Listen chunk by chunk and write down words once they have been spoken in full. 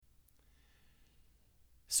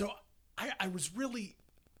I was really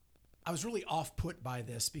off put by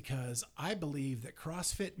this because I believe that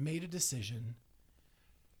CrossFit made a decision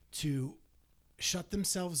to shut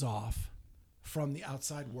themselves off from the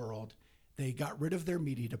outside world. They got rid of their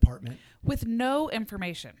media department with no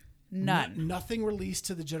information, none, nothing released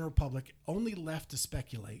to the general public, only left to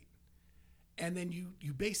speculate. And then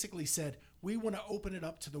you basically said, we want to open it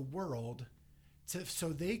up to the world so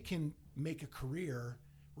they can make a career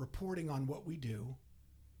reporting on what we do.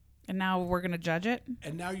 And now we're going to judge it?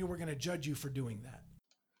 And now we're going to judge you for doing that.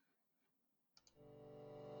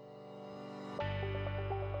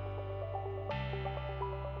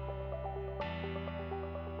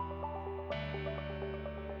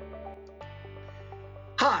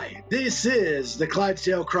 Hi, this is the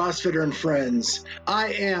Clydesdale CrossFitter and Friends.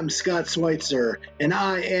 I am Scott Schweitzer, and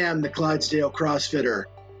I am the Clydesdale CrossFitter.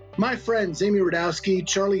 My friends Amy Radowski,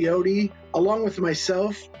 Charlie Yodi, along with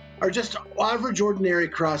myself, are just average, ordinary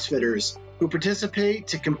CrossFitters who participate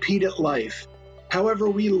to compete at life. However,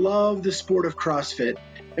 we love the sport of CrossFit,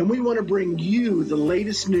 and we want to bring you the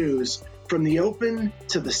latest news from the Open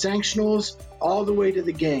to the Sanctionals, all the way to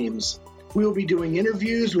the Games. We will be doing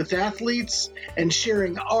interviews with athletes and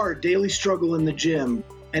sharing our daily struggle in the gym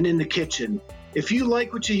and in the kitchen. If you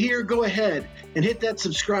like what you hear, go ahead and hit that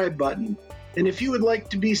subscribe button. And if you would like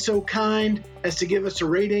to be so kind as to give us a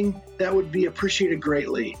rating, that would be appreciated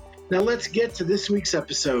greatly. Now let's get to this week's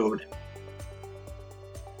episode.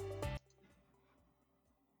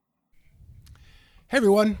 Hey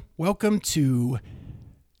everyone, welcome to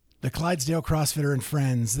the Clydesdale CrossFitter and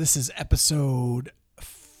Friends. This is episode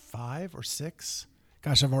 5 or 6.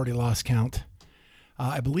 Gosh, I've already lost count.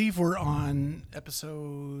 I believe we're on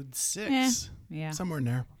episode 6. Yeah. Somewhere in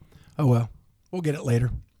there. Oh well, we'll get it later.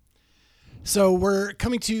 So we're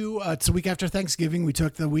coming to, it's a week after Thanksgiving. We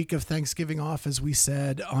took the week of Thanksgiving off, as we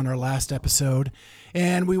said on our last episode.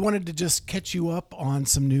 And we wanted to just catch you up on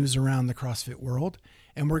some news around the CrossFit world.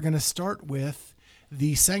 And we're going to start with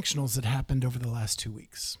the Sanctionals that happened over the last 2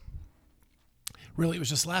 weeks. Really, it was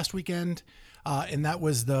just last weekend. And that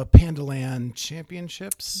was the Pandaland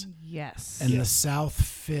Championships. Yes. And the South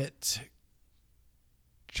Fit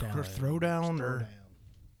Throwdown or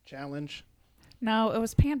Challenge. No, it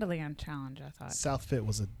was Pandaland Challenge, I thought. South Fit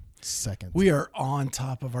was a second. We are on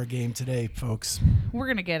top of our game today, folks. We're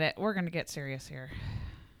going to get it. We're going to get serious here.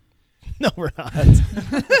 No, we're not.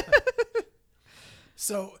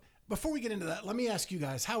 So before we get into that, let me ask you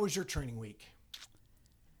guys, how was your training week?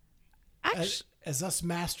 Actually, As us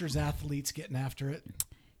masters athletes getting after it?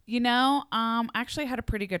 I actually had a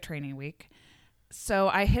pretty good training week. So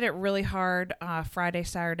I hit it really hard Friday,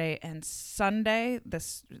 Saturday, and Sunday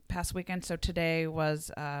this past weekend. So today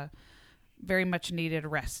was very much needed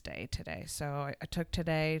rest day today. So I took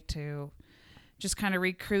today to just kind of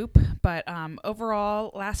recoup. But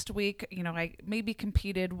overall, last week, I maybe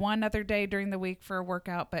competed one other day during the week for a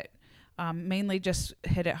workout, but mainly just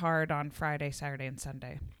hit it hard on Friday, Saturday, and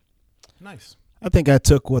Sunday. Nice. I think I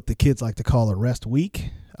took what the kids like to call a rest week.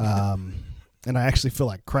 And I actually feel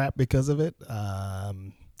like crap because of it. I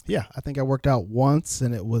think I worked out once,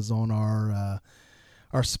 and it was on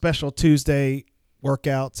our special Tuesday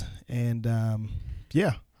workout. And I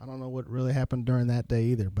don't know what really happened during that day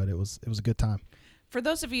either, but it was a good time. For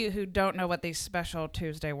those of you who don't know what these special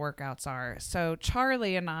Tuesday workouts are, so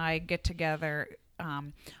Charlie and I get together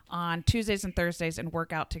on Tuesdays and Thursdays and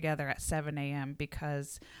work out together at 7 a.m.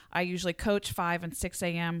 because I usually coach 5 and 6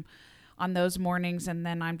 a.m. on those mornings, and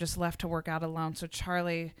then I'm just left to work out alone. So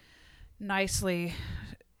Charlie nicely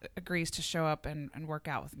agrees to show up and work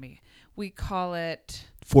out with me. We call it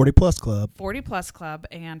 40 Plus Club. 40 Plus Club,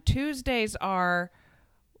 and Tuesdays are,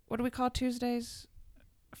 what do we call Tuesdays?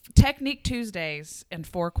 Technique Tuesdays and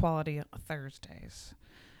 4 Quality Thursdays.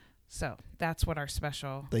 So that's what our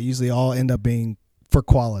special. They usually all end up being for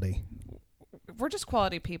quality. We're just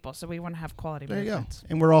quality people, so we want to have quality movements. There you go.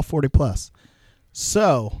 And we're all 40 plus.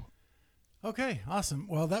 So. Okay, awesome.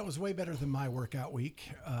 Well, that was way better than my workout week.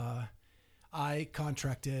 I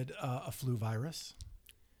contracted a flu virus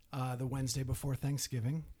the Wednesday before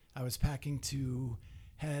Thanksgiving. I was packing to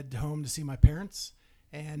head home to see my parents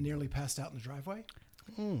and nearly passed out in the driveway.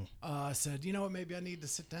 Said, you know what, maybe I need to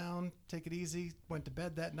sit down, take it easy. Went to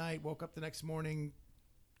bed that night, woke up the next morning,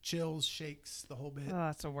 chills, shakes, the whole bit. Oh,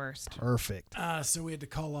 that's the worst. Perfect. So we had to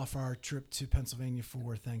call off our trip to Pennsylvania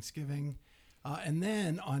for Thanksgiving. And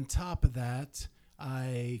then on top of that,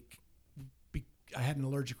 I had an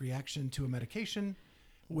allergic reaction to a medication,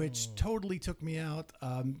 which totally took me out,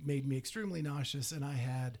 made me extremely nauseous, and I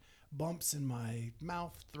had bumps in my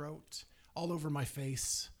mouth, throat, all over my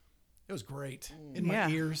face. It was great. In my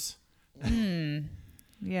ears.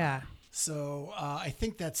 Yeah. So I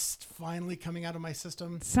think that's finally coming out of my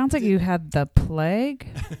system. Sounds like you had the plague.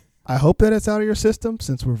 I hope that it's out of your system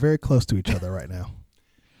since we're very close to each other right now.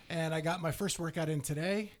 And I got my first workout in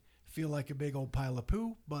today. Feel like a big old pile of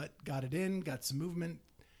poo, but got it in, got some movement,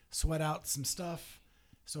 sweat out some stuff.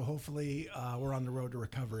 So hopefully we're on the road to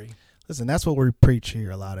recovery. Listen, that's what we preach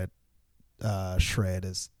here a lot at Shred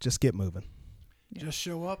is just get moving. Yeah. Just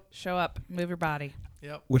show up. Show up. Move your body.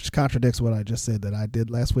 Yep. Which contradicts what I just said that I did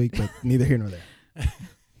last week, but neither here nor there.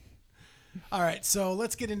 All right, so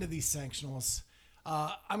let's get into these sanctionals.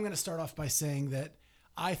 I'm going to start off by saying that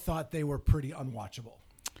I thought they were pretty unwatchable.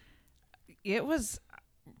 It was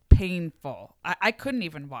painful. I couldn't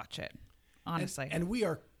even watch it, honestly. And we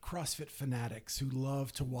are CrossFit fanatics who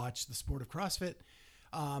love to watch the sport of CrossFit.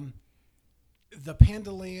 The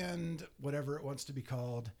Pandaland, whatever it wants to be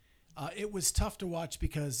called, it was tough to watch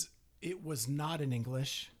because it was not in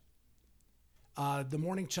English. The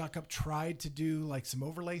morning chalk up tried to do like some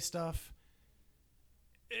overlay stuff.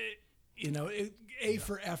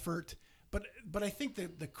 For effort, but I think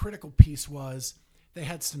that the critical piece was they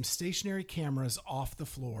had some stationary cameras off the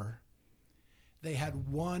floor. They had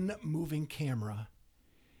one moving camera,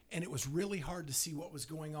 and it was really hard to see what was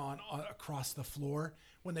going on across the floor.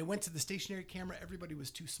 When they went to the stationary camera, everybody was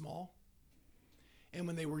too small. And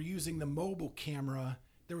when they were using the mobile camera,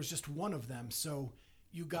 there was just one of them. So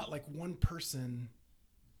you got like one person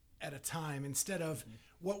at a time instead of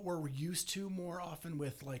what we're used to more often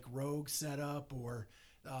with like Rogue setup or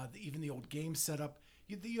even the old game setup.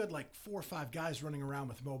 You had like 4 or 5 guys running around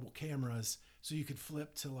with mobile cameras so you could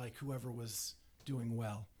flip to like whoever was doing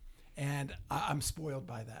well. And I'm spoiled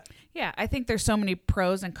by that. Yeah, I think there's so many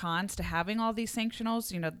pros and cons to having all these sanctionals,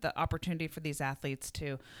 the opportunity for these athletes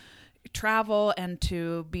to travel and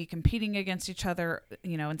to be competing against each other,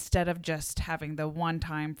 instead of just having the one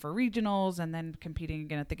time for regionals and then competing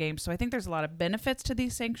again at the games. So I think there's a lot of benefits to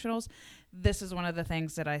these sanctionals. This is one of the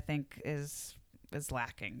things that I think is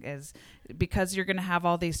lacking, is because you're going to have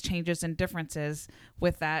all these changes and differences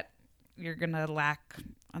with that, you're going to lack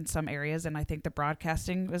on some areas. And I think the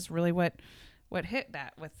broadcasting is really what hit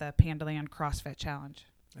that with the Pandaland CrossFit Challenge.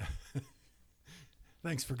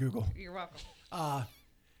 Thanks for Google. You're welcome.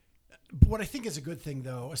 What I think is a good thing,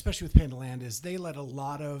 though, especially with Pandaland, is they let a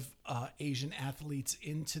lot of Asian athletes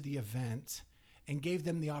into the event and gave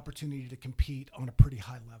them the opportunity to compete on a pretty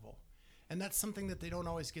high level. And that's something that they don't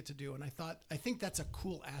always get to do. And I think that's a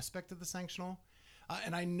cool aspect of the sanctional.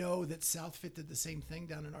 And I know that Southfit did the same thing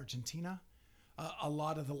down in Argentina. A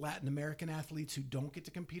lot of the Latin American athletes who don't get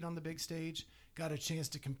to compete on the big stage got a chance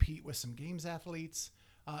to compete with some games athletes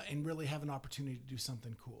and really have an opportunity to do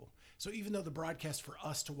something cool. So even though the broadcast for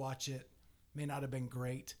us to watch it may not have been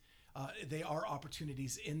great, they are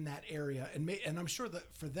opportunities in that area. And I'm sure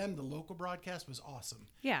that for them, the local broadcast was awesome.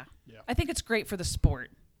 Yeah. I think it's great for the sport.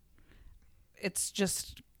 It's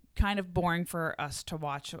just kind of boring for us to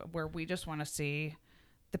watch where we just want to see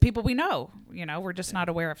the people we know. We're just not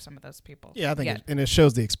aware of some of those people. Yeah, I think it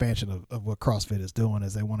shows the expansion of what CrossFit is doing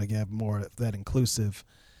is they want to get more of that inclusive,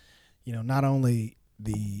 not only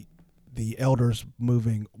the elders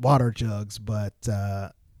moving water jugs, but,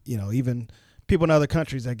 even people in other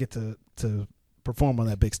countries that get to perform on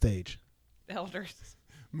that big stage. Elders.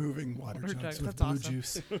 Moving water jugs with that's blue awesome.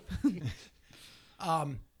 Juice.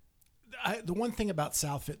 The one thing about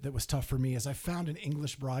Southfit that was tough for me is I found an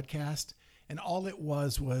English broadcast, and all it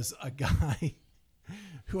was a guy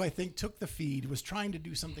who I think took the feed, was trying to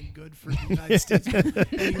do something good for the United States,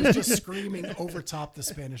 and he was just screaming over top the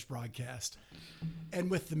Spanish broadcast. And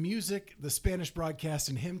with the music, the Spanish broadcast,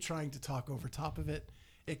 and him trying to talk over top of it,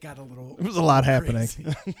 it got a little It was a lot crazy.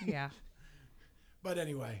 happening. Yeah. But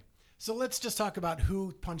anyway, so let's just talk about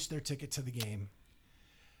who punched their ticket to the game.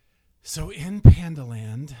 So in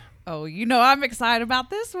Pandaland, I'm excited about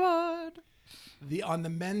this one. on the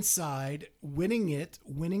men's side, winning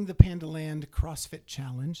the Pandaland CrossFit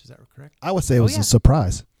Challenge. Is that correct? I would say it was a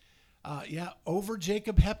surprise. Over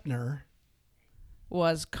Jacob Hepner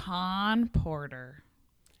Was Kahn Porter.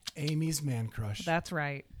 Amy's man crush. That's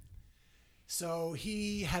right. So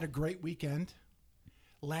he had a great weekend.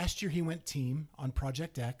 Last year he went team on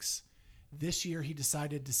Project X. This year he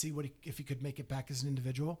decided to see if he could make it back as an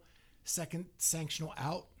individual. Second sanctional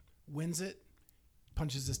out, wins it,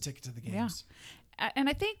 punches his ticket to the games. Yeah. And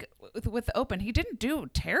I think with the Open, he didn't do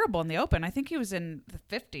terrible in the Open. I think he was in the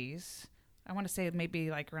 50s. I want to say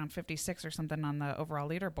maybe like around 56 or something on the overall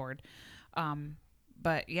leaderboard.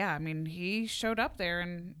 But yeah, I mean, he showed up there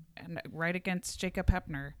and right against Jacob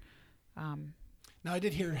Hepner. Now, I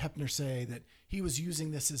did hear Hepner say that he was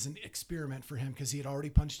using this as an experiment for him because he had already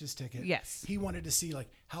punched his ticket. Yes. He wanted to see like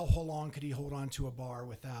how long could he hold on to a bar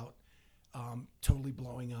without totally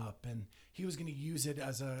blowing up, and he was going to use it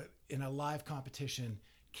in a live competition.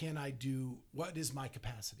 Can I do, what is my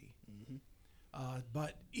capacity?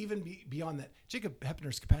 But even beyond that, Jacob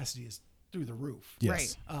Hepner's capacity is through the roof.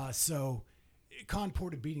 Yes. Right. So Kahn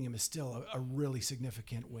Porter beating him is still a really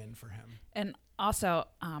significant win for him. And also,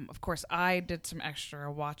 of course, I did some extra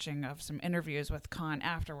watching of some interviews with Kahn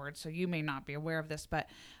afterwards, so you may not be aware of this, but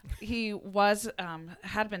he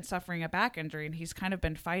had been suffering a back injury, and he's kind of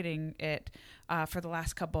been fighting it for the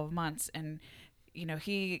last couple of months. And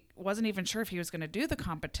he wasn't even sure if he was going to do the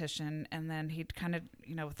competition, and then he kind of,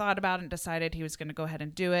 thought about it and decided he was going to go ahead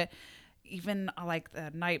and do it. Even like the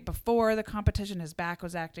night before the competition, his back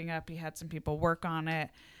was acting up. He had some people work on it.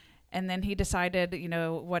 And then he decided,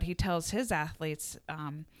 what he tells his athletes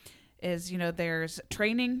is, there's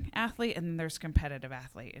training athlete and then there's competitive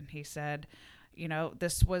athlete. And he said,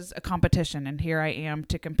 this was a competition and here I am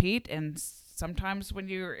to compete. And sometimes when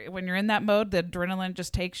you're in that mode, the adrenaline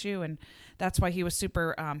just takes you. And that's why he was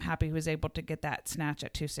super happy he was able to get that snatch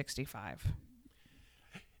at 265.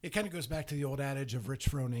 It kind of goes back to the old adage of Rich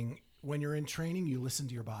Froning. When you're in training, you listen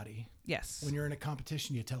to your body. Yes. When you're in a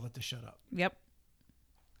competition, you tell it to shut up. Yep.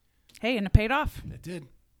 Hey, and it paid off. It did.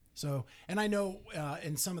 So, and I know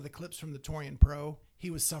in some of the clips from the Torian Pro, he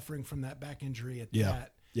was suffering from that back injury at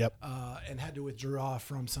that. Yep. And had to withdraw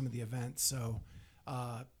from some of the events. So,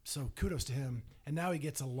 so kudos to him. And now he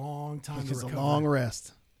gets a long time to recover. A long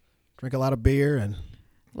rest. Drink a lot of beer and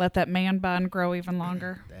let that man bun grow even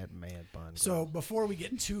longer. That man bun. So before we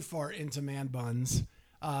get too far into man buns,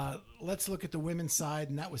 let's look at the women's side,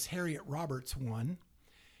 and that was Harriet Roberts won.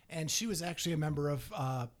 And she was actually a member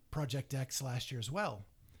of Project X last year as well.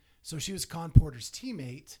 So she was Kahn Porter's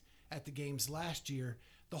teammate at the games last year.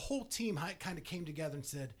 The whole team kind of came together and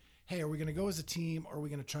said, hey, are we going to go as a team or are we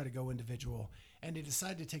going to try to go individual? And they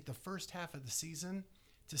decided to take the first half of the season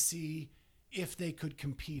to see if they could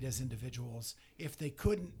compete as individuals. If they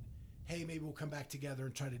couldn't, hey, maybe we'll come back together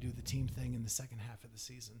and try to do the team thing in the second half of the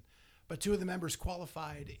season. But two of the members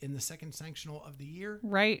qualified in the second sanctional of the year.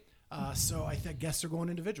 Right. So I guess they're going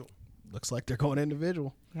individual. Looks like they're going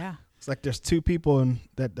individual. Yeah. It's like there's two people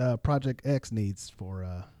that Project X needs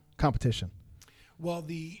for competition. Well,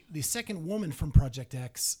 the second woman from Project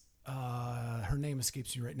X, her name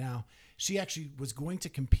escapes me right now. She actually was going to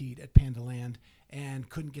compete at Pandaland and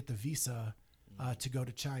couldn't get the visa to go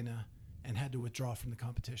to China and had to withdraw from the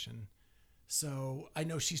competition. So I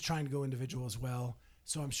know she's trying to go individual as well.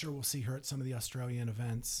 So I'm sure we'll see her at some of the Australian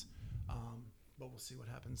events, but we'll see what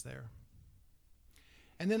happens there.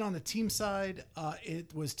 And then on the team side,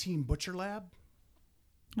 it was Team Butcher Lab.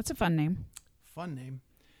 That's a fun name. Fun name.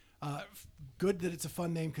 Good that it's a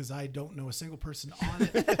fun name because I don't know a single person on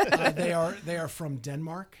it. They are from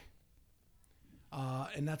Denmark,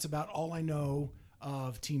 and that's about all I know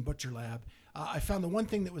of Team Butcher Lab. I found the one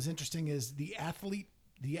thing that was interesting is the athlete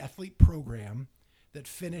program that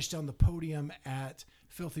finished on the podium at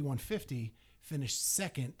Filthy 150 finished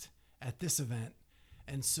second at this event.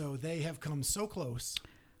 And so they have come so close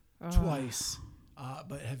twice,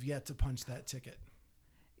 but have yet to punch that ticket.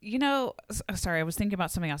 Sorry, I was thinking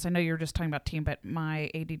about something else. I know you were just talking about team, but my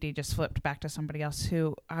ADD just flipped back to somebody else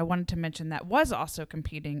who I wanted to mention that was also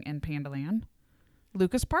competing in Pandaland,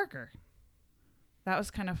 Lucas Parker. That was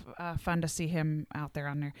kind of fun to see him out there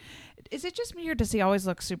on there. Is it just me or does he always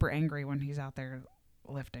look super angry when he's out there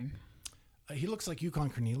lifting? He looks like Yukon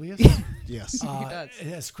Cornelius. Yes. He does.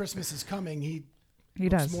 As Christmas is coming, he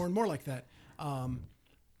does looks more and more like that.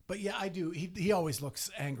 But yeah, I do. He always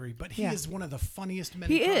looks angry, but he is one of the funniest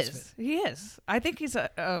men in CrossFit. He is. I think he's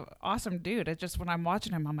a awesome dude. It's just when I'm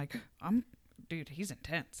watching him, I'm like, dude, he's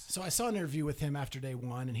intense. So I saw an interview with him after day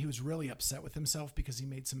one, and he was really upset with himself because he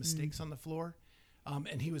made some mistakes on the floor,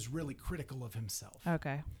 and he was really critical of himself.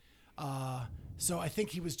 Okay. So I think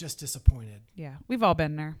he was just disappointed. Yeah, we've all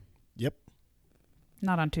been there. Yep.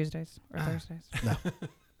 Not on Tuesdays or Thursdays. No.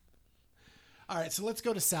 All right, so let's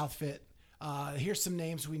go to Southfit. Here's some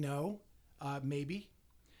names we know, maybe.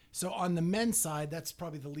 So on the men's side, that's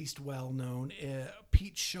probably the least well-known.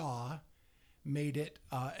 Pete Shaw made it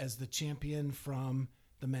as the champion from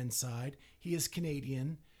the men's side. He is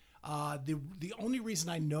Canadian. The only reason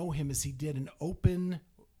I know him is he did an open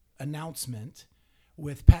announcement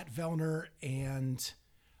with Pat Vellner and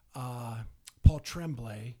Paul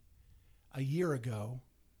Tremblay a year ago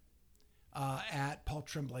at Paul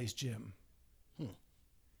Tremblay's gym.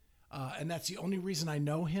 And that's the only reason I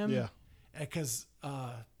know him. Yeah. Because,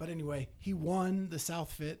 but anyway, he won the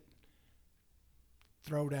Southfit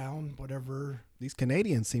throwdown, whatever. These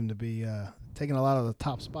Canadians seem to be taking a lot of the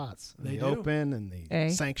top spots. They the do. Open and the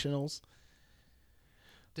Sanctionals.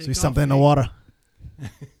 Take See off something in the me. water.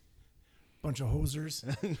 bunch of hosers.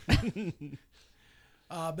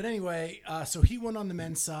 But anyway, so he won on the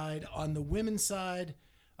men's side. On the women's side,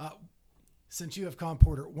 since you have Kahn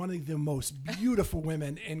Porter, one of the most beautiful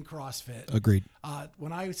women in CrossFit. Agreed.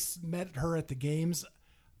 When I met her at the games,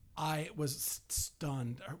 I was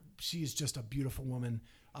stunned. She's just a beautiful woman,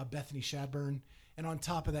 Bethany Shadburn. And on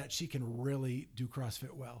top of that, she can really do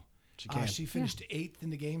CrossFit well. She can. She finished 8th in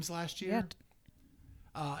the games last year.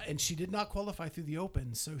 Yeah. And she did not qualify through the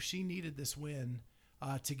Open, so she needed this win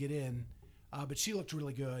to get in. But she looked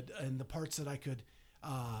really good. And the parts that I could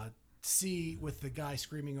see with the guy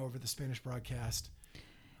screaming over the Spanish broadcast.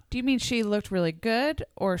 Do you mean she looked really good,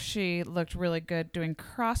 or she looked really good doing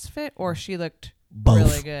CrossFit, or she looked Both.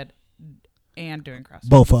 really good and doing CrossFit?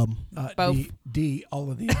 Both of them. Both. D, all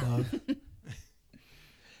of the above.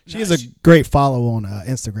 She is a great follow on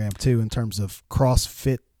Instagram, too, in terms of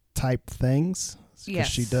CrossFit type things. Yes.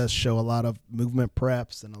 She does show a lot of movement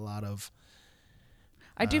preps and a lot of...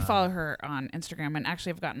 I do follow her on Instagram, and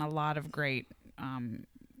actually I've gotten a lot of great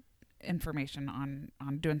information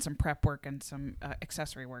on doing some prep work and some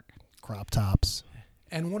accessory work. crop tops.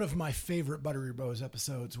 And one of my favorite Buttery Bros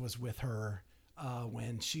episodes was with her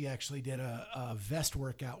when she actually did a vest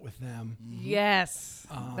workout with them. Yes,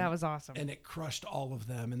 that was awesome. And it crushed all of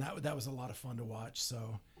them. And that was a lot of fun to watch.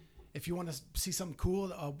 So if you want to see something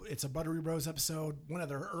cool, it's a Buttery Bros episode, one of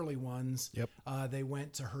their early ones. Yep. They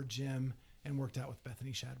went to her gym and worked out with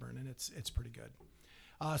Bethany Shadburn, and it's pretty good.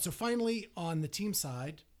 So finally, on the team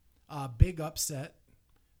side, big upset.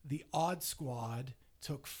 The Odd Squad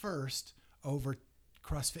took first over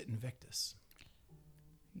CrossFit Invictus.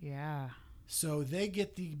 Yeah. So they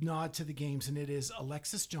get the nod to the games, and it is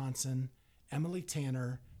Alexis Johnson, Emily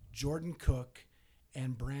Tanner, Jordan Cook,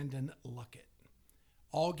 and Brandon Luckett.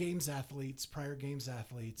 All games athletes, prior games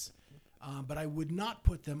athletes. But I would not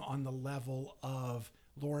put them on the level of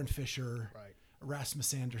Lauren Fisher, Right.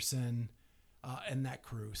 Rasmus Anderson, and that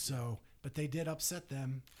crew. So, but they did upset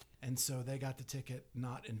them, and so they got the ticket,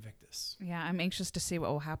 not Invictus. Yeah, I'm anxious to see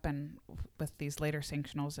what will happen with these later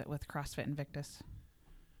sanctionals with CrossFit Invictus.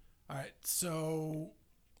 All right, so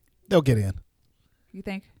They'll get in. You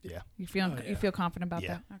think? Yeah. You feel confident about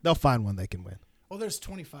Yeah. that? Okay. They'll find one they can win. well, there's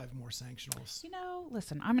 25 more sanctionals. You know,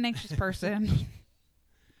 listen, I'm an anxious person.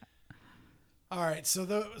 All right, so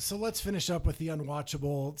let's finish up with the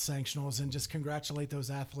unwatchable sanctionals and just congratulate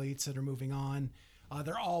those athletes that are moving on.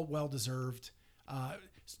 They're all well deserved.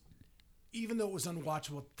 Even though it was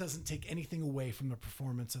unwatchable, it doesn't take anything away from the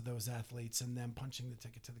performance of those athletes and them punching the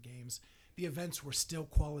ticket to the games. The events were still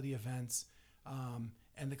quality events,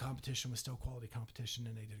 and the competition was still quality competition,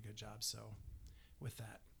 and they did a good job. So, with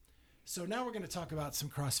that, so now we're going to talk about some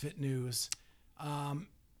CrossFit news,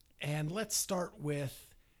 and let's start with.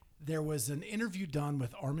 There was an interview done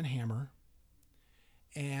with Armin Hammer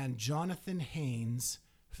and Jonathan Haynes,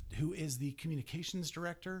 who is the communications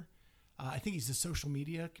director. I think he's the social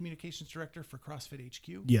media communications director for CrossFit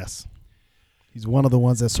HQ. Yes. He's one of the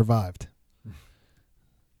ones that survived.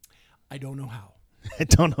 I don't know how. I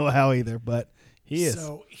don't know how either, but he is.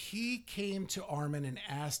 So he came to Armin and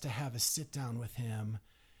asked to have a sit down with him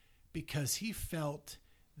because he felt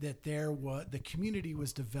that the community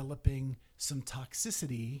was developing some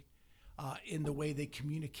toxicity in the way they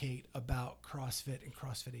communicate about CrossFit and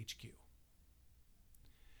CrossFit HQ.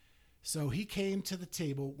 So he came to the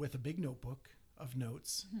table with a big notebook of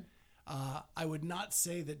notes. Mm-hmm. I would not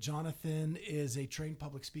say that Jonathan is a trained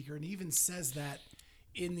public speaker, and he even says that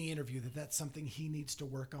in the interview that that's something he needs to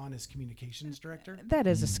work on as communications director. That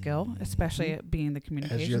is a skill, especially being the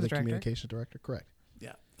communications As you're the director. communications director, correct.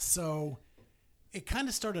 Yeah. So it kind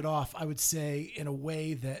of started off, I would say, in a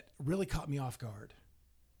way that really caught me off guard.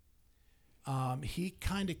 He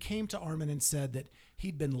kind of came to Armin and said that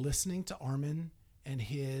he'd been listening to Armin and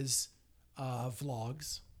his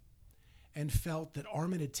vlogs and felt that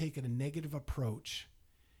Armin had taken a negative approach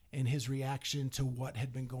in his reaction to what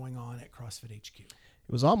had been going on at CrossFit HQ.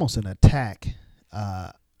 It was almost an attack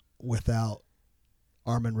without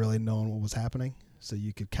Armin really knowing what was happening. So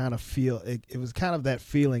you could kind of feel it. It was kind of that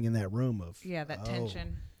feeling in that room of that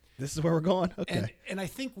tension. This is where we're going. Okay. And I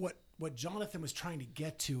think what Jonathan was trying to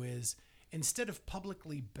get to is instead of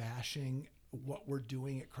publicly bashing what we're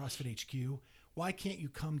doing at CrossFit HQ, why can't you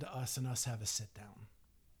come to us and us have a sit down?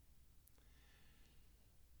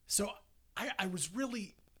 So I was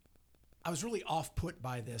really off put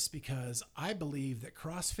by this because I believe that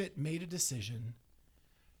CrossFit made a decision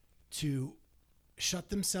to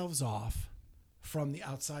shut themselves off from the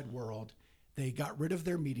outside world. They got rid of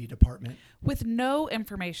their media department. With no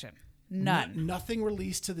information. None. Nothing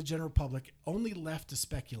released to the general public, only left to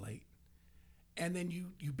speculate. And then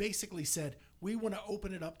you basically said, we want to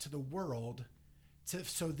open it up to the world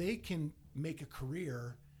so they can make a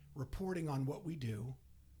career reporting on what we do.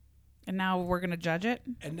 And now we're going to judge it?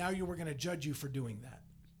 And now we're going to judge you for doing that.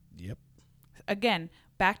 Yep. Again,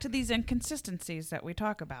 back to these inconsistencies that we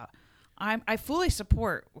talk about. I fully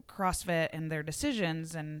support CrossFit and their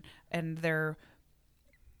decisions and their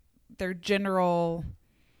general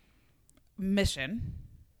mission,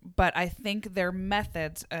 but I think their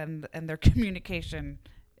methods and their communication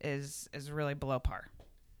is really below par.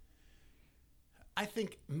 I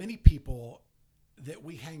think many people that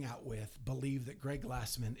we hang out with believe that Greg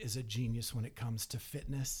Glassman is a genius when it comes to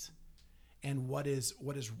fitness and what is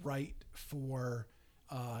right for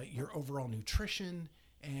your overall nutrition.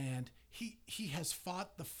 And he has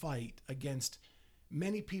fought the fight against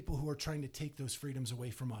many people who are trying to take those freedoms away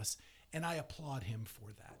from us. And I applaud him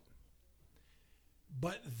for that.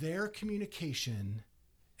 But their communication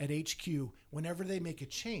at HQ, whenever they make a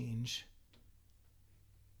change,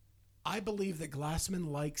 I believe that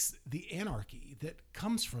Glassman likes the anarchy that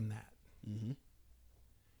comes from that. Mm-hmm.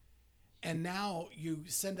 And now you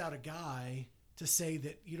send out a guy to say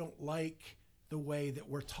that you don't like the way that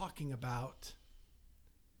we're talking about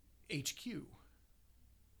HQ.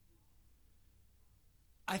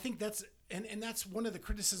 I think that's one of the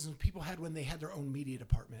criticisms people had when they had their own media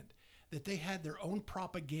department, that they had their own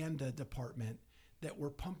propaganda department that were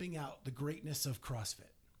pumping out the greatness of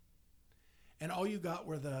CrossFit. And all you got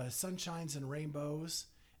were the sunshines and rainbows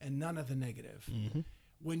and none of the negative. Mm-hmm.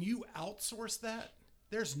 When you outsource that,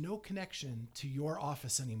 there's no connection to your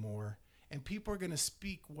office anymore, and people are going to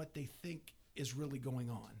speak what they think is really going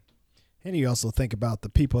on. And you also think about the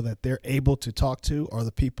people that they're able to talk to are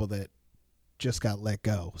the people that just got let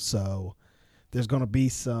go. So there's going to be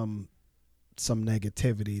some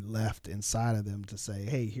negativity left inside of them to say,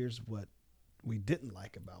 hey, here's what we didn't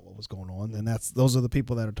like about what was going on. And those are the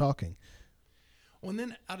people that are talking. Well, and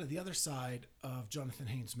then out of the other side of Jonathan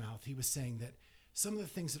Haynes' mouth, he was saying that some of the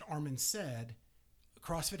things that Armin said,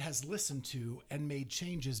 CrossFit has listened to and made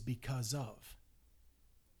changes because of.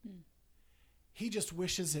 He just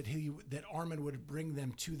wishes that Armin would bring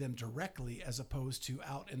them to them directly as opposed to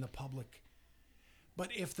out in the public.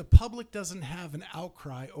 But if the public doesn't have an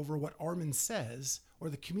outcry over what Armin says, or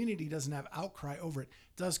the community doesn't have outcry over it,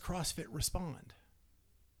 does CrossFit respond?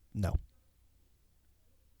 No.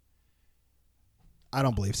 I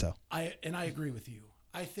don't believe so. I agree with you.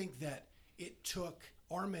 I think that it took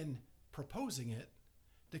Armin proposing it,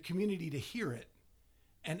 the community to hear it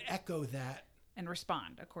and echo that. And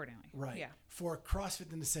respond accordingly. Right. Yeah. For CrossFit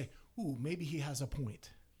then to say, ooh, maybe he has a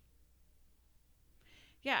point.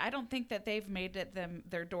 Yeah, I don't think that they've made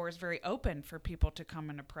their doors very open for people to come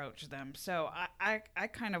and approach them. So I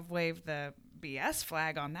kind of wave the BS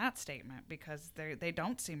flag on that statement because they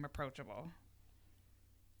don't seem approachable.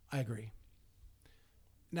 I agree.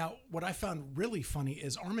 Now, what I found really funny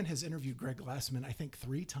is Armin has interviewed Greg Glassman, I think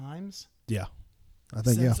 3 times. Yeah. I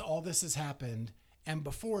think, since all this has happened, and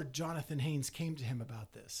before Jonathan Haynes came to him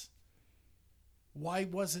about this. Why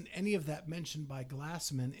wasn't any of that mentioned by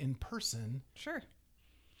Glassman in person? Sure.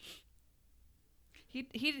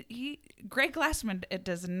 Greg Glassman, it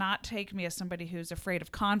does not take me as somebody who's afraid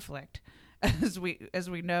of conflict, as we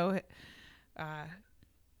know him.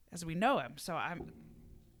 So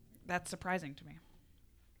that's surprising to me.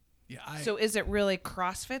 Yeah. So is it really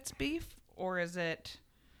CrossFit's beef, or is it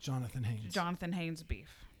Jonathan Haynes' beef?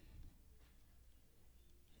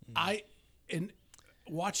 In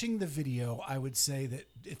watching the video, I would say that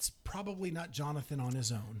it's probably not Jonathan on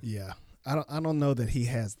his own. Yeah. I don't know that he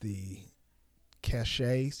has the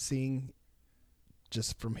cachet seeing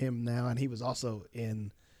just from him now. And he was also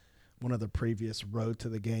in one of the previous Road to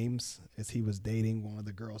the Games as he was dating one of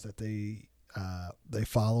the girls that they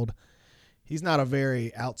followed. He's not a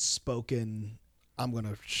very outspoken, I'm going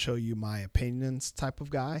to show you my opinions type of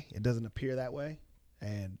guy. It doesn't appear that way.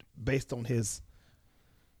 And based on his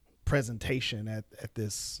presentation at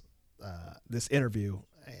this interview,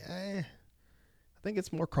 I think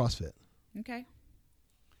it's more CrossFit. Okay.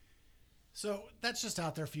 So that's just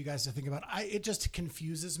out there for you guys to think about. It just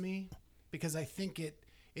confuses me because I think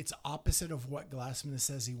it's opposite of what Glassman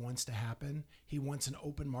says he wants to happen. He wants an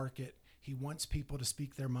open market. He wants people to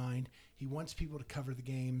speak their mind. He wants people to cover the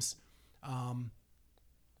games.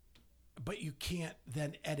 But you can't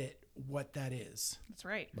then edit what that is. That's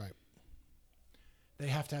right. Right. They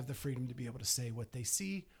have to have the freedom to be able to say what they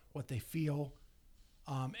see, what they feel,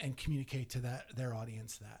 and communicate to their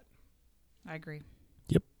audience that. I agree.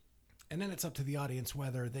 Yep. And then it's up to the audience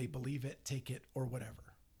whether they believe it, take it, or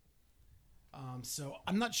whatever. So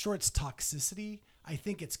I'm not sure it's toxicity. I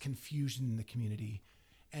think it's confusion in the community.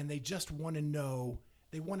 and they just want to know,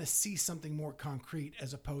 they want to see something more concrete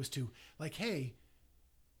as opposed to like, hey,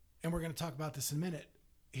 and we're going to talk about this in a minute.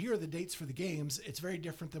 Here are the dates for the games. It's very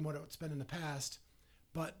different than what it's been in the past,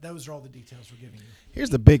 but those are all the details we're giving you. Here's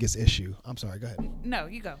the biggest issue. I'm sorry, go ahead. No,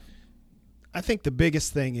 you go. I think the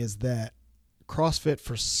biggest thing is that CrossFit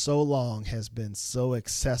for so long has been so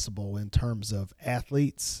accessible in terms of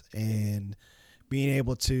athletes and being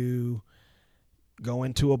able to go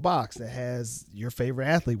into a box that has your favorite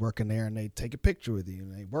athlete working there, and they take a picture with you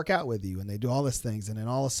and they work out with you and they do all these things. And then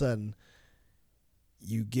all of a sudden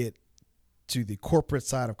you get to the corporate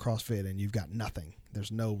side of CrossFit and you've got nothing.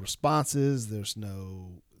 There's no responses. There's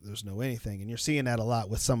no anything. And you're seeing that a lot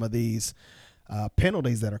with some of these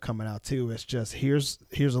penalties that are coming out too. It's just, here's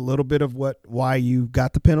a little bit of why you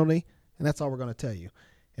got the penalty, and that's all we're going to tell you.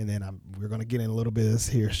 And then we're going to get in a little bit of this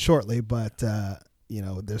here shortly, but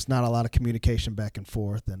there's not a lot of communication back and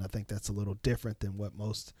forth, and I think that's a little different than what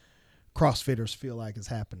most CrossFitters feel like has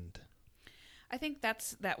happened. I think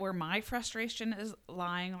that's where my frustration is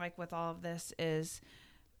lying, like with all of this, is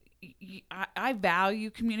I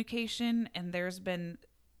value communication, and there's been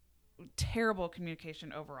terrible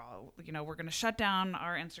communication overall. We're going to shut down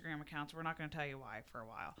our Instagram accounts. We're not going to tell you why for a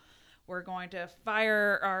while. We're going to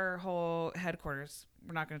fire our whole headquarters.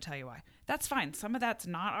 We're not going to tell you why. That's fine. Some of that's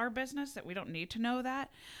not our business, that we don't need to know that.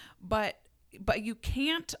 But you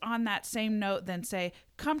can't, on that same note, then say,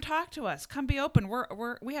 come talk to us. Come be open.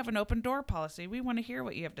 We have an open door policy. We want to hear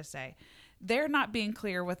what you have to say. They're not being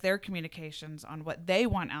clear with their communications on what they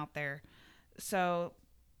want out there. So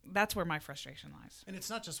that's where my frustration lies. And it's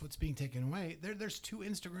not just what's being taken away. There's 2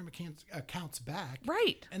 Instagram accounts back.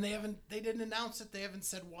 Right. And they didn't announce it. They haven't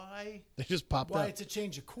said why. They just popped up. Why it's a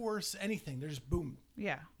change of course, anything. They're just boom.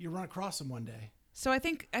 Yeah. You run across them one day. So I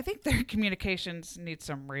think their communications need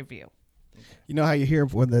some review. You know how you hear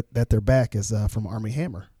when that they're back is from Army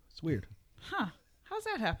Hammer. It's weird. Huh. How's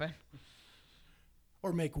that happen?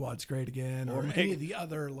 Or Make WODs Great Again, or any of the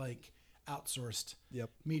other outsourced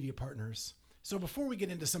media partners. So before we get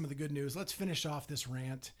into some of the good news, let's finish off this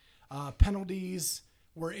rant. Penalties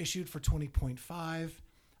were issued for 20.5.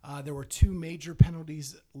 There were 2 major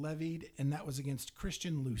penalties levied, and that was against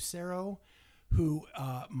Christian Lucero, who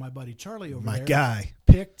my buddy Charlie over there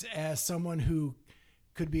picked as someone who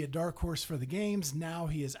could be a dark horse for the games. Now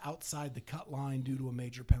he is outside the cut line due to a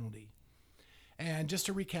major penalty. And just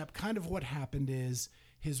to recap, kind of what happened is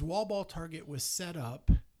his wall ball target was set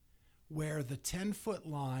up where the 10-foot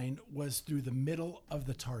line was through the middle of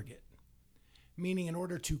the target, meaning in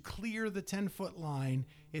order to clear the 10-foot line,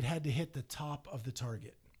 it had to hit the top of the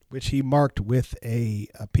target. Which he marked with a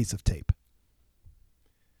piece of tape.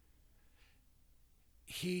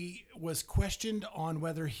 He was questioned on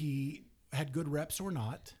whether he had good reps or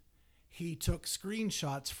not. He took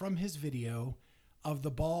screenshots from his video of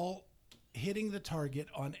the ball hitting the target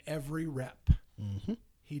on every rep. Mm-hmm.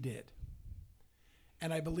 He did.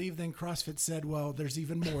 And I believe then CrossFit said, well, there's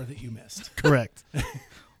even more that you missed. Correct.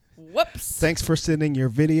 Whoops. Thanks for sending your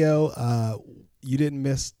video. You didn't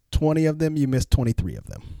miss 20 of them. You missed 23 of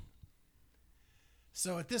them.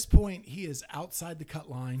 So at this point, he is outside the cut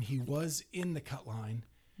line. He was in the cut line.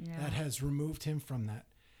 Yeah. That has removed him from that.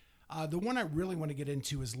 The one I really want to get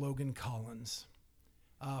into is Logan Collins,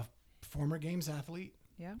 former games athlete.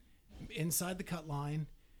 Yeah. Inside the cut line,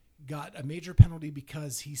 got a major penalty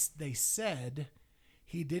because they said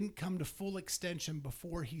he didn't come to full extension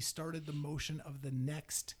before he started the motion of the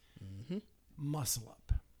next muscle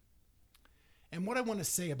up. And what I want to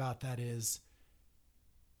say about that is,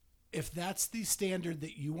 if that's the standard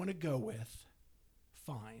that you want to go with,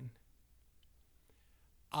 fine.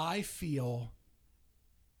 I feel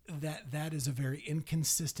that is a very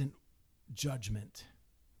inconsistent judgment.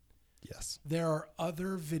 Yes. There are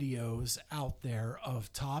other videos out there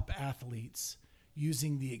of top athletes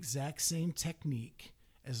using the exact same technique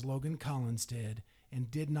as Logan Collins did and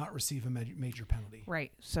did not receive a major penalty.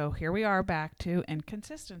 Right. So here we are back to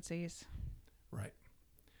inconsistencies. Right.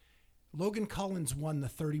 Logan Collins won the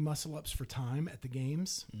 30 muscle ups for time at the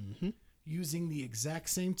games using the exact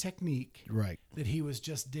same technique that he was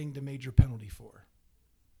just dinged a major penalty for.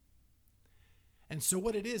 And so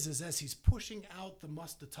what it is as he's pushing out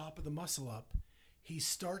the top of the muscle up, he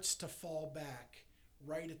starts to fall back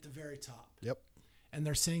right at the very top. Yep. And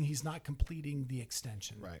they're saying he's not completing the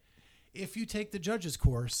extension. Right. If you take the judge's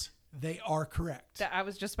course, they are correct. I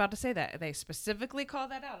was just about to say that. They specifically call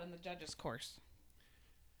that out in the judge's course.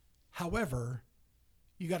 However,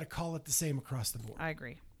 you got to call it the same across the board. I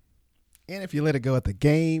agree. And if you let it go at the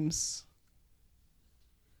games.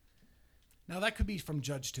 Now, that could be from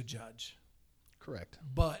judge to judge. Correct.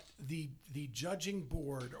 But the judging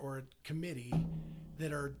board or committee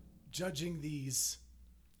that are judging these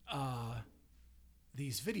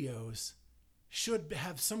videos should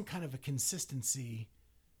have some kind of a consistency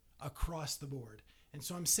across the board. And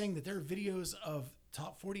so I'm saying that there are videos of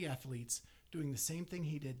top 40 athletes doing the same thing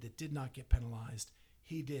he did that did not get penalized.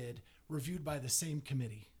 He did, reviewed by the same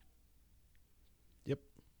committee. Yep.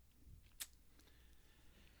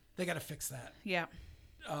 They got to fix that. Yeah.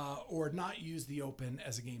 Or not use the Open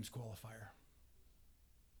as a games qualifier.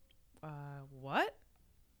 What?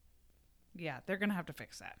 Yeah, they're going to have to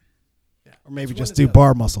fix that. Yeah. Or maybe It's just one or do the other.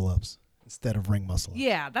 bar muscle ups instead of ring muscle ups.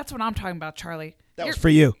 Yeah, that's what I'm talking about, Charlie. That was for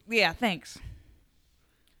you. Yeah, thanks.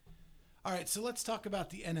 All right, so let's talk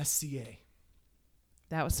about the NSCA.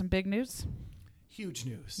 That was some big news. Huge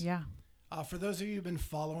news. Yeah. For those of you who've been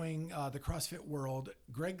following the CrossFit world,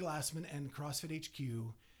 Greg Glassman and CrossFit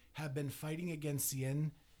HQ have been fighting against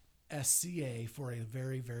the NSCA for a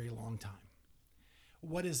very, very long time.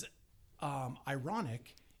 What is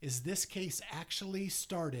ironic is this case actually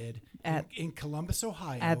started in Columbus,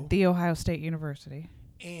 Ohio. At the Ohio State University.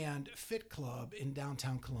 And Fit Club in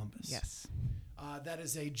downtown Columbus. Yes. That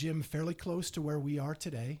is a gym fairly close to where we are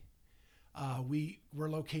today. We're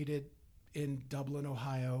located in Dublin,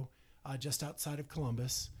 Ohio, just outside of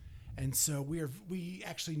Columbus. And so we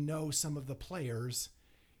actually know some of the players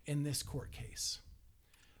in this court case.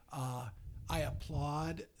 I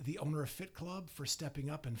applaud the owner of Fit Club for stepping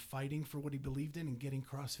up and fighting for what he believed in and getting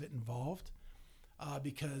CrossFit involved.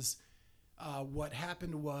 Because what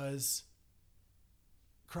happened was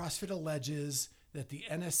CrossFit alleges that the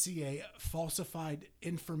NSCA falsified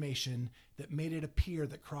information that made it appear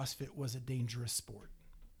that CrossFit was a dangerous sport.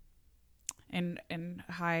 And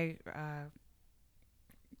high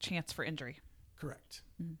chance for injury. Correct.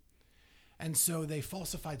 Mm-hmm. And so they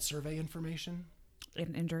falsified survey information.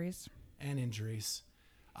 And injuries. And injuries.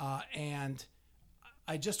 And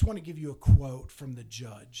I just want to give you a quote from the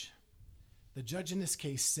judge. The judge in this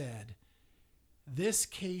case said, "This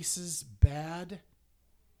case's bad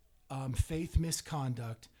faith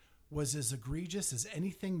misconduct was as egregious as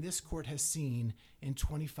anything this court has seen in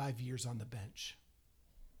 25 years on the bench."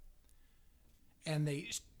 And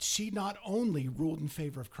she not only ruled in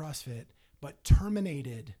favor of CrossFit, but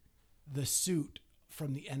terminated the suit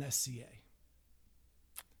from the NSCA.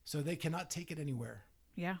 So they cannot take it anywhere.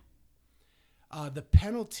 Yeah. The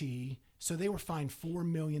penalty, so they were fined $4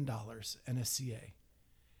 million, NSCA.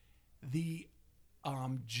 The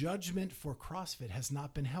judgment for CrossFit has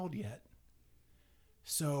not been held yet.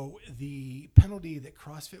 So the penalty that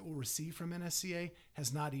CrossFit will receive from NSCA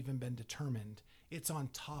has not even been determined. It's on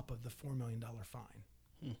top of the $4 million fine.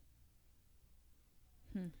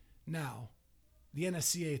 Now, the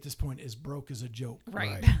NSCA at this point is broke as a joke.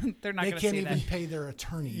 Right. They're not they going to can't see even that. pay their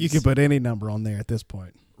attorneys. You could put any number on there at this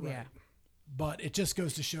point. Right. Yeah. But it just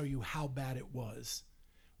goes to show you how bad it was.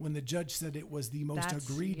 When the judge said it was the most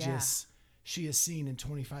egregious she has seen in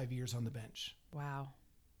 25 years on the bench. Wow.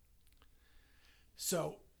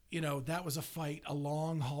 So, that was a fight, a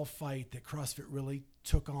long haul fight that CrossFit really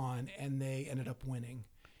took on, and they ended up winning.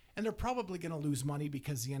 And they're probably going to lose money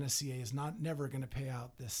because the NSCA is never going to pay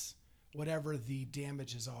out this, whatever the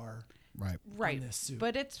damages are. Right. On this suit.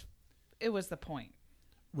 But it was the point.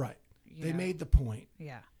 Right. They Yeah. made the point.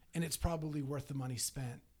 Yeah. And it's probably worth the money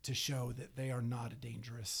spent to show that they are not a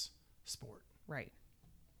dangerous sport. Right.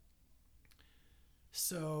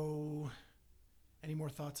 So, any more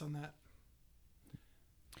thoughts on that?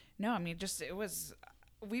 No, I mean,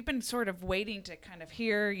 we've been sort of waiting to kind of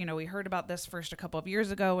hear, we heard about this first a couple of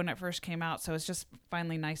years ago when it first came out. So it's just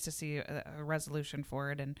finally nice to see a resolution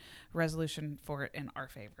for it and resolution for it in our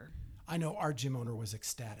favor. I know our gym owner was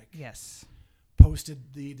ecstatic. Yes.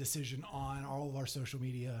 Posted the decision on all of our social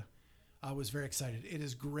media. I was very excited. It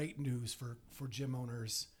is great news for gym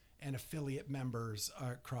owners and affiliate members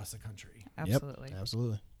across the country. Absolutely. Yep,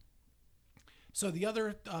 absolutely. So the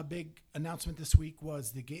other big announcement this week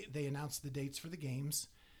was they announced the dates for the games.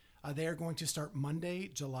 They are going to start Monday,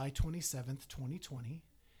 July 27th, 2020,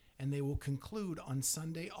 and they will conclude on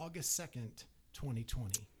Sunday, August 2nd,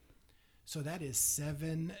 2020. So that is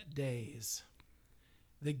 7 days.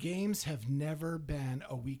 The games have never been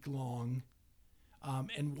a week long.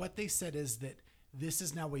 And what they said is that this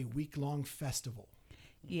is now a week-long festival.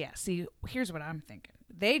 Yeah. See, here's what I'm thinking.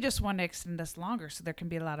 They just want to extend this longer so there can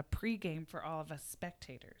be a lot of pregame for all of us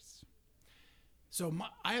spectators. So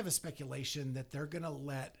I have a speculation that they're going to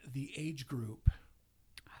let the age group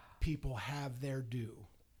people have their due.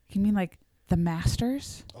 You mean like the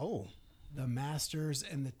Masters? Oh. The Masters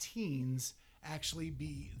and the teens actually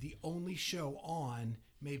be the only show on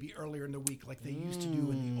maybe earlier in the week like they used to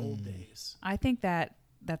do in the old days. I think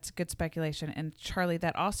that's good speculation. And Charlie,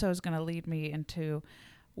 that also is going to lead me into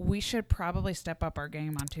we should probably step up our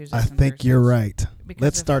game on Tuesdays I and think Thursdays. you're right. Because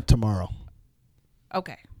Let's start tomorrow.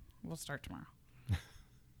 Okay. We'll start tomorrow.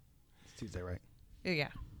 It's Tuesday, right? Yeah.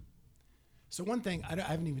 So one thing, I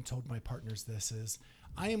haven't even told my partners this, is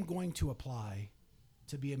I am going to apply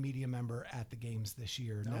to be a media member at the games this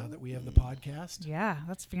year now that we have the podcast. Yeah,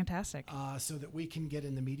 that's fantastic. So that we can get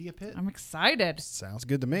in the media pit. I'm excited. Sounds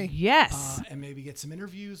good to me. Yes. And maybe get some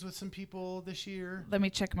interviews with some people this year. Let me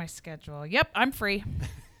check my schedule. Yep, I'm free.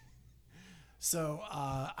 So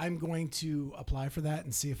I'm going to apply for that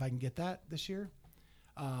and see if I can get that this year.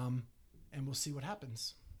 And we'll see what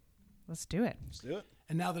happens. Let's do it. Let's do it.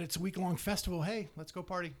 And now that it's a week-long festival, hey, let's go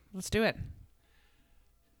party. Let's do it.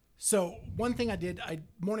 So one thing I did,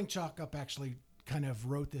 Morning Chalk Up actually kind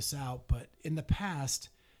of wrote this out, but in the past,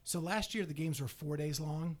 so last year the games were 4 days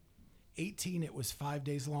long. 18, it was 5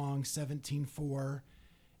 days long. 17, 4.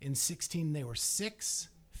 In 16, they were 6.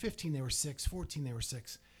 15, they were 6. 14, they were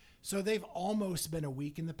 6. So they've almost been a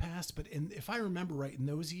week in the past, but if I remember right, in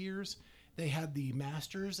those years, they had the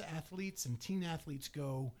Masters athletes and teen athletes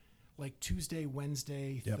go like Tuesday,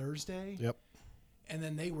 Wednesday, Thursday. Yep. And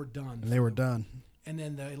then they were done. And they were done. And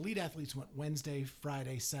then the elite athletes went Wednesday,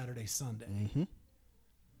 Friday, Saturday, Sunday. Mm-hmm.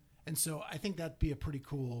 And so I think that'd be a pretty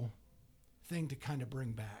cool thing to kind of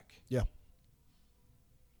bring back. Yeah.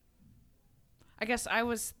 I guess I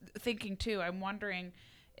was thinking too, I'm wondering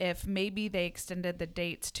if maybe they extended the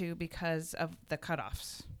dates too because of the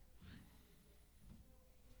cutoffs.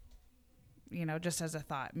 You know, just as a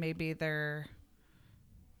thought, maybe they're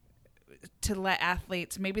to let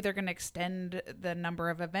athletes, maybe they're going to extend the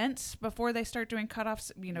number of events before they start doing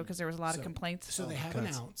cutoffs, you know, because there was a lot of complaints. So they have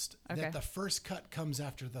announced that the first cut comes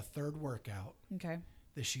after the third workout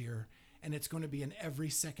this year, and it's going to be an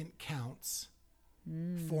every second counts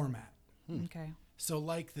format. Okay. So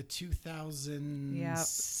like the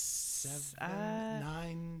 2007,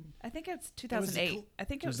 9. I think it's 2008. I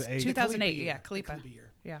think it was 2008. 2008. Yeah, Kalipa.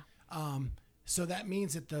 Year. Yeah. So that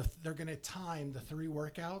means that they're going to time the 3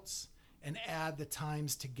 workouts and add the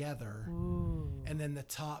times together. Ooh. And then the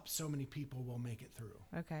top so many people will make it through.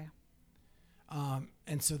 Okay.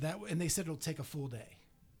 And so and they said it'll take a full day.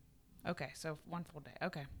 Okay, so one full day.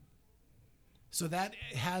 Okay. So that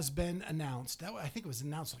has been announced. I think it was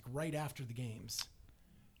announced like right after the games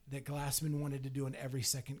that Glassman wanted to do an every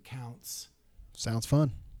second counts. Sounds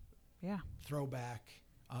fun. Yeah. Throwback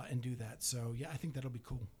and do that. So yeah, I think that'll be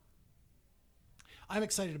cool. I'm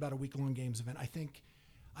excited about a week-long games event.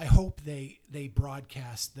 I hope they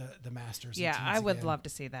broadcast the Masters. Yeah, and I teams would again. love to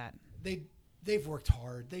see that. They've worked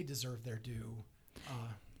hard. They deserve their due.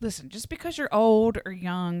 Listen, just because you're old or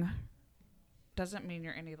young doesn't mean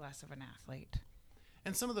you're any less of an athlete.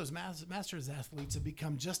 And some of those Masters athletes have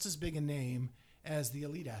become just as big a name as the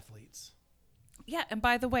elite athletes. Yeah, and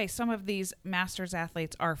by the way, some of these Masters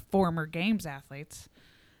athletes are former Games athletes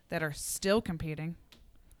that are still competing.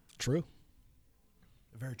 True.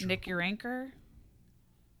 Very true. Nick Uranker.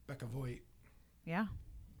 Becca Voigt. Yeah.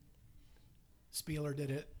 Spieler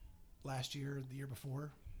did it last year, the year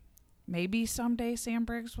before. Maybe someday Sam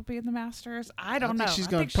Briggs will be in the Masters. I don't know. She's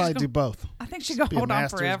going to probably do both. I think she's going to hold on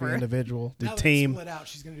forever. Be individual, do now team. That split out,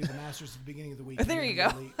 she's going to do the Masters at the beginning of the week. There you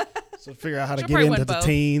go. So figure out how to She'll get probably into win the both.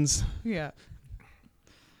 teens. Yeah.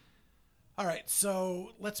 All right,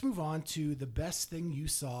 so let's move on to the best thing you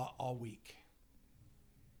saw all week.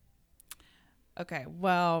 Okay,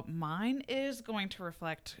 well, mine is going to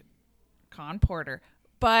reflect Kahn Porter,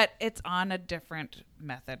 but it's on a different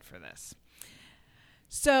method for this.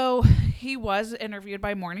 So he was interviewed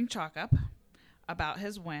by Morning Chalk Up about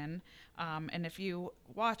his win. And if you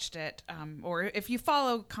watched it, or if you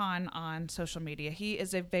follow Kahn on social media, he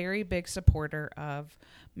is a very big supporter of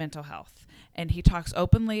mental health. And he talks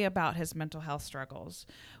openly about his mental health struggles,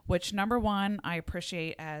 which, number one, I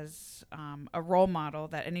appreciate as a role model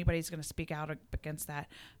that anybody's going to speak out against that.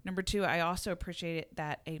 Number two, I also appreciate it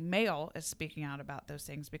that a male is speaking out about those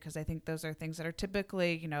things, because I think those are things that are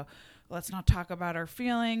typically, you know, let's not talk about our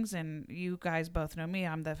feelings. And you guys both know me.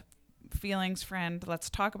 I'm the feelings friend. Let's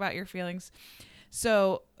talk about your feelings.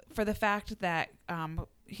 So for the fact that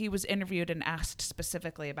he was interviewed and asked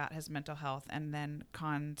specifically about his mental health, and then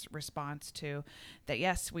Kahn's response to that,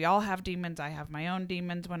 yes, we all have demons. I have my own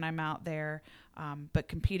demons when I'm out there, but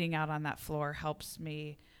competing out on that floor helps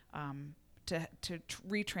me to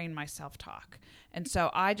retrain my self-talk. And so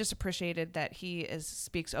I just appreciated that he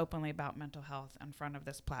speaks openly about mental health in front of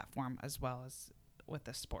this platform as well as with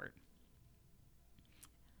this sport.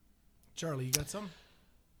 Charlie, you got some?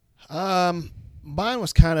 Mine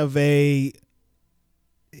was kind of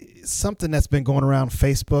something that's been going around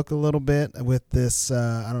Facebook a little bit with this.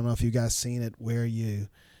 I don't know if you guys seen it, where you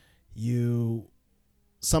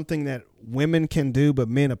something that women can do but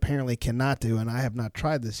men apparently cannot do, and I have not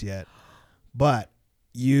tried this yet. But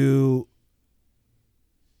I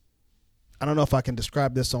don't know if I can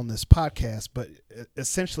describe this on this podcast, but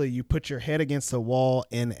essentially you put your head against the wall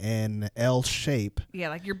in an L shape. Yeah,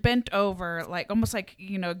 like you're bent over, like almost like,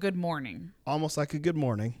 a good morning. Almost like a good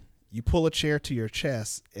morning. You pull a chair to your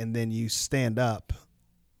chest, and then you stand up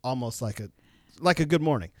almost like a good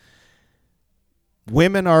morning.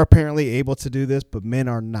 Women are apparently able to do this, but men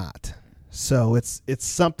are not. So it's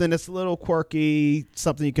something that's a little quirky,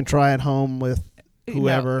 something you can try at home with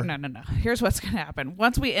whoever. No. Here's what's going to happen.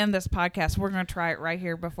 Once we end this podcast, we're going to try it right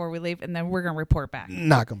here before we leave, and then we're going to report back.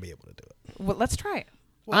 Not going to be able to do it. Well, let's try it.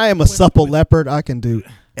 I am a supple leopard. I can do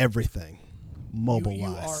everything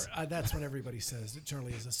mobile-wise. You are. That's what everybody says, that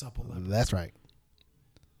Charlie is a supple leopard. That's right.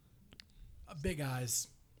 Big eyes.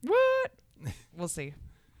 What? We'll see.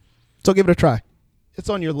 So give it a try. It's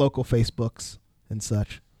on your local Facebooks and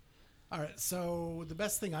such. All right. So the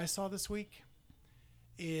best thing I saw this week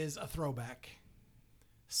is a throwback.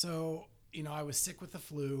 So, I was sick with the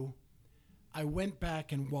flu. I went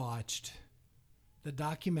back and watched the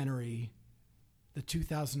documentary, the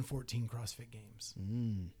 2014 CrossFit Games.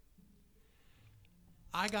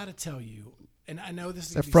 I got to tell you, and I know this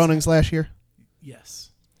is that Froning's last year?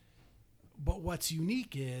 Yes. But what's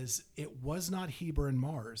unique is it was not Heber and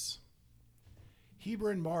Mars. Heber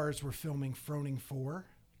and Mars were filming Froning 4.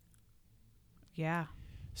 Yeah.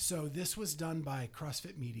 So this was done by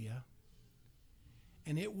CrossFit Media.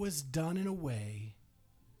 And it was done in a way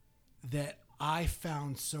that I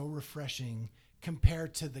found so refreshing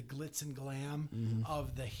compared to the glitz and glam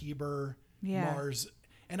of the Heber, Mars.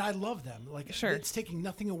 And I love them. It's taking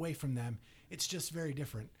nothing away from them. It's just very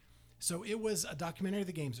different. So it was a documentary of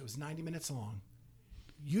the games. It was 90 minutes long.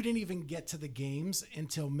 You didn't even get to the games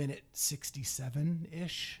until minute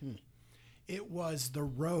 67-ish. It was the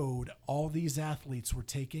road all these athletes were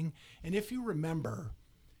taking. And if you remember,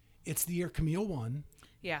 it's the year Camille won.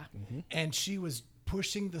 Yeah. And she was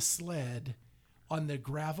pushing the sled on the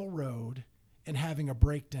gravel road and having a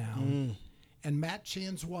breakdown. And Matt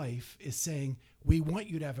Chan's wife is saying, we want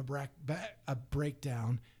you to have a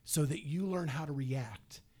breakdown so that you learn how to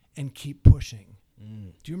react and keep pushing.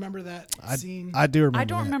 Do you remember that scene? I do remember I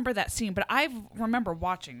don't remember that scene, but I remember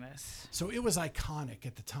watching this. So it was iconic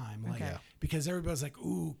at the time. Because everybody was like,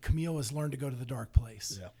 ooh, Camille has learned to go to the dark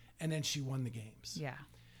place. Yeah. And then she won the games. Yeah.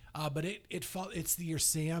 But it's the year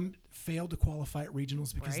Sam failed to qualify at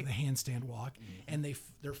regionals because of the handstand walk, and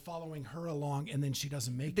they're following her along, and then she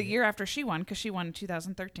doesn't make it. The year after she won, because she won in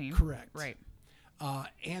 2013. Correct. Right.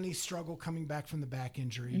 Annie's struggle coming back from the back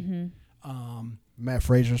injury. Matt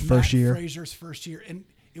Fraser's first year. And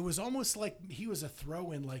it was almost like he was a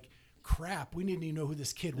throw-in, like, crap, we didn't even know who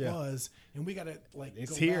this kid was, and we got to,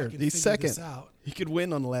 it's go here. back and He's figure second. this out. He could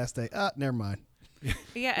win on the last day. Never mind.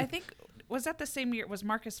 Yeah, I think... Was that the same year? Was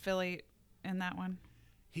Marcus Philly in that one?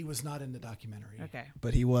 He was not in the documentary. Okay.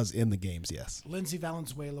 But he was in the games, yes. Lindsay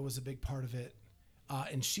Valenzuela was a big part of it,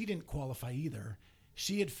 and she didn't qualify either.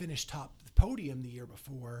 She had finished top the podium the year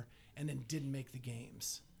before and then didn't make the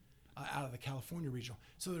games out of the California regional.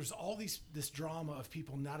 So there's all this drama of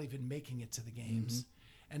people not even making it to the games.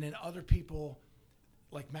 And then other people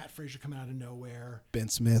like Matt Fraser coming out of nowhere. Ben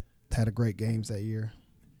Smith had a great games that year.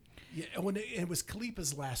 Yeah, when it was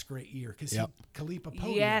Kalipa's last great year because Kalipa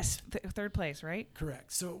podiumed. Yes, third place, right?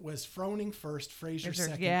 Correct. So it was Froning first, Fraser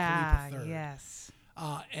second, yeah, Kalipa third. Yes.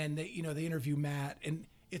 And they interview Matt, and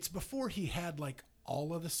it's before he had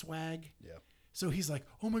all of the swag. Yeah. So he's like,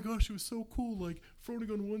 "Oh my gosh, it was so cool! Like Froning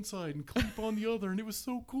on one side and Kalipa on the other, and it was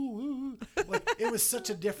so cool." It was such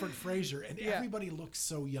a different Fraser, and everybody looked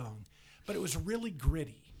so young, but it was really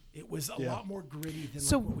gritty. It was a lot more gritty than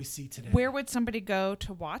what we see today. Where would somebody go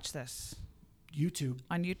to watch this? YouTube.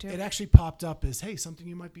 On YouTube? It actually popped up as, hey, something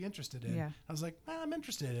you might be interested in. Yeah. I was like, I'm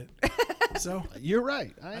interested in it. So you're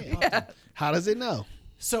right. How does it know?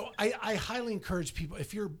 So I highly encourage people,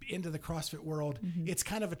 if you're into the CrossFit world, it's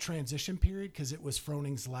kind of a transition period because it was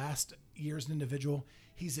Froning's last year as an individual.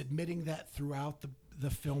 He's admitting that throughout the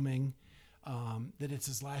filming, that it's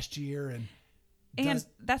his last year. And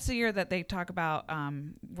that's the year that they talk about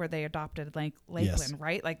where they adopted Lakeland,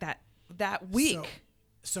 right? Like that week.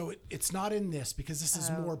 So it's not in this because this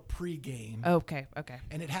is more pre-game. Okay.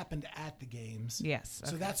 And it happened at the games. Yes.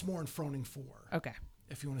 So that's more in Froning 4. Okay.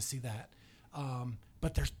 If you want to see that.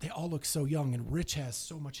 But they all look so young, and Rich has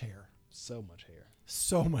so much hair. So much hair.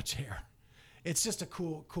 So much hair. It's just a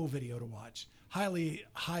cool video to watch. Highly,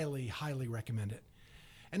 highly, highly recommend it.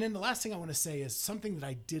 And then the last thing I want to say is something that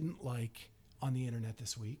I didn't like on the internet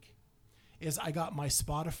this week is I got my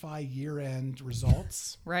Spotify year-end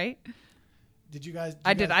results. Right? Did you guys?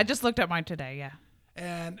 I did. I just looked at mine today. Yeah.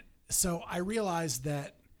 And so I realized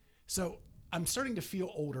that, so I'm starting to feel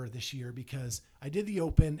older this year because I did the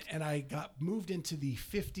Open and I got moved into the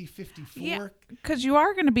 50-54. Yeah, because you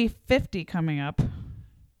are going to be 50 coming up.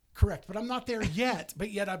 Correct, but I'm not there yet.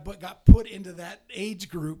 But yet I got put into that age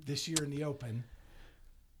group this year in the Open.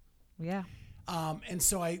 Yeah. And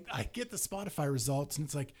so I get the Spotify results and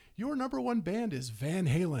it's like, your number one band is Van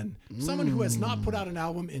Halen. Someone who has not put out an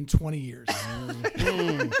album in 20 years.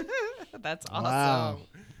 That's awesome. Wow.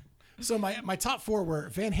 So my top 4 were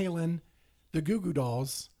Van Halen, the Goo Goo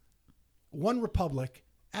Dolls, One Republic,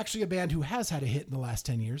 actually a band who has had a hit in the last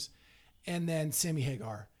 10 years, and then Sammy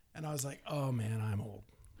Hagar. And I was like, oh man, I'm old.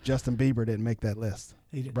 Justin Bieber didn't make that list.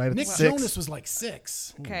 He did. Right at Nick 6. Jonas was like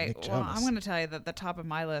 6. Okay, Nick well, Jonas. I'm going to tell you that the top of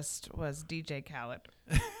my list was DJ Khaled.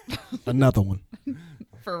 Another one.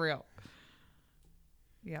 For real.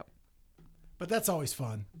 Yep. But that's always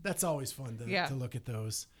fun. That's always fun Yeah. to look at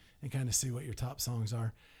those and kind of see what your top songs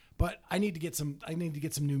are. But I need to get some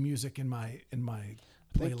new music in my I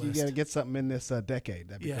think you playlist. got to get something in this decade.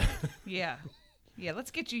 That'd be Yeah. great. Yeah. Yeah, let's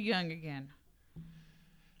get you young again.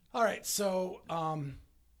 All right, so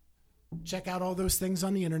check out all those things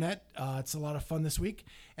on the internet. It's a lot of fun this week.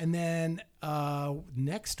 And then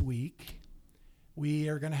next week, we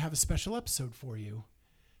are going to have a special episode for you.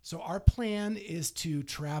 So our plan is to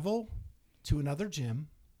travel to another gym,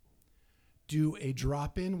 do a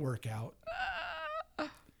drop-in workout,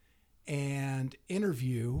 and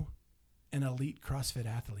interview an elite CrossFit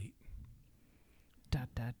athlete. Da,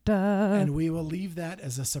 da, da. And we will leave that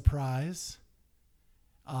as a surprise.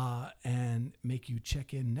 And make you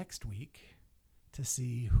check in next week to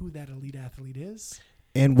see who that elite athlete is.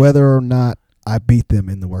 And whether or not I beat them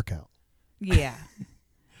in the workout. Yeah.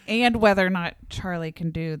 And whether or not Charlie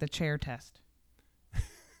can do the chair test.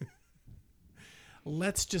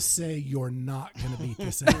 Let's just say you're not going to beat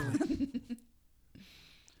this athlete.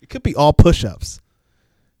 It could be all push-ups.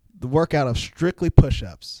 The workout of strictly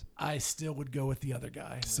push-ups. I still would go with the other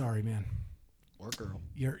guy. Sorry, man. Or girl.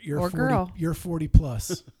 You're Or 40, girl. You're 40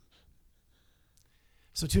 plus.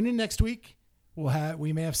 So tune in next week.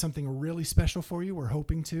 We may have something really special for you. We're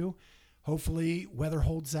hoping to. Hopefully, weather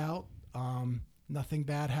holds out. Nothing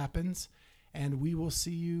bad happens, and we will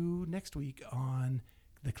see you next week on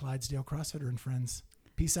the Clydesdale CrossFitter and Friends.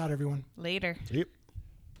 Peace out, everyone. Later. Yep.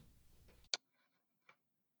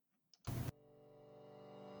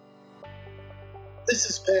 This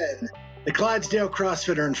is Ben, the Clydesdale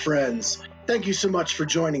CrossFitter and Friends. Thank you so much for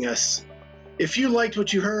joining us. If you liked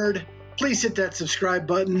what you heard, please hit that subscribe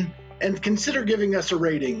button and consider giving us a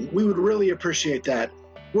rating. We would really appreciate that.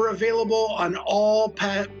 We're available on all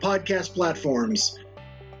podcast platforms: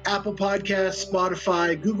 Apple Podcasts,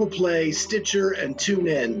 Spotify, Google Play, Stitcher, and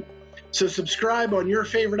TuneIn. So subscribe on your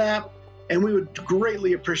favorite app, and we would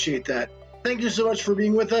greatly appreciate that. Thank you so much for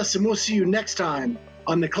being with us, and we'll see you next time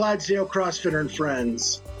on the Clydesdale CrossFitter and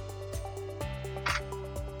Friends.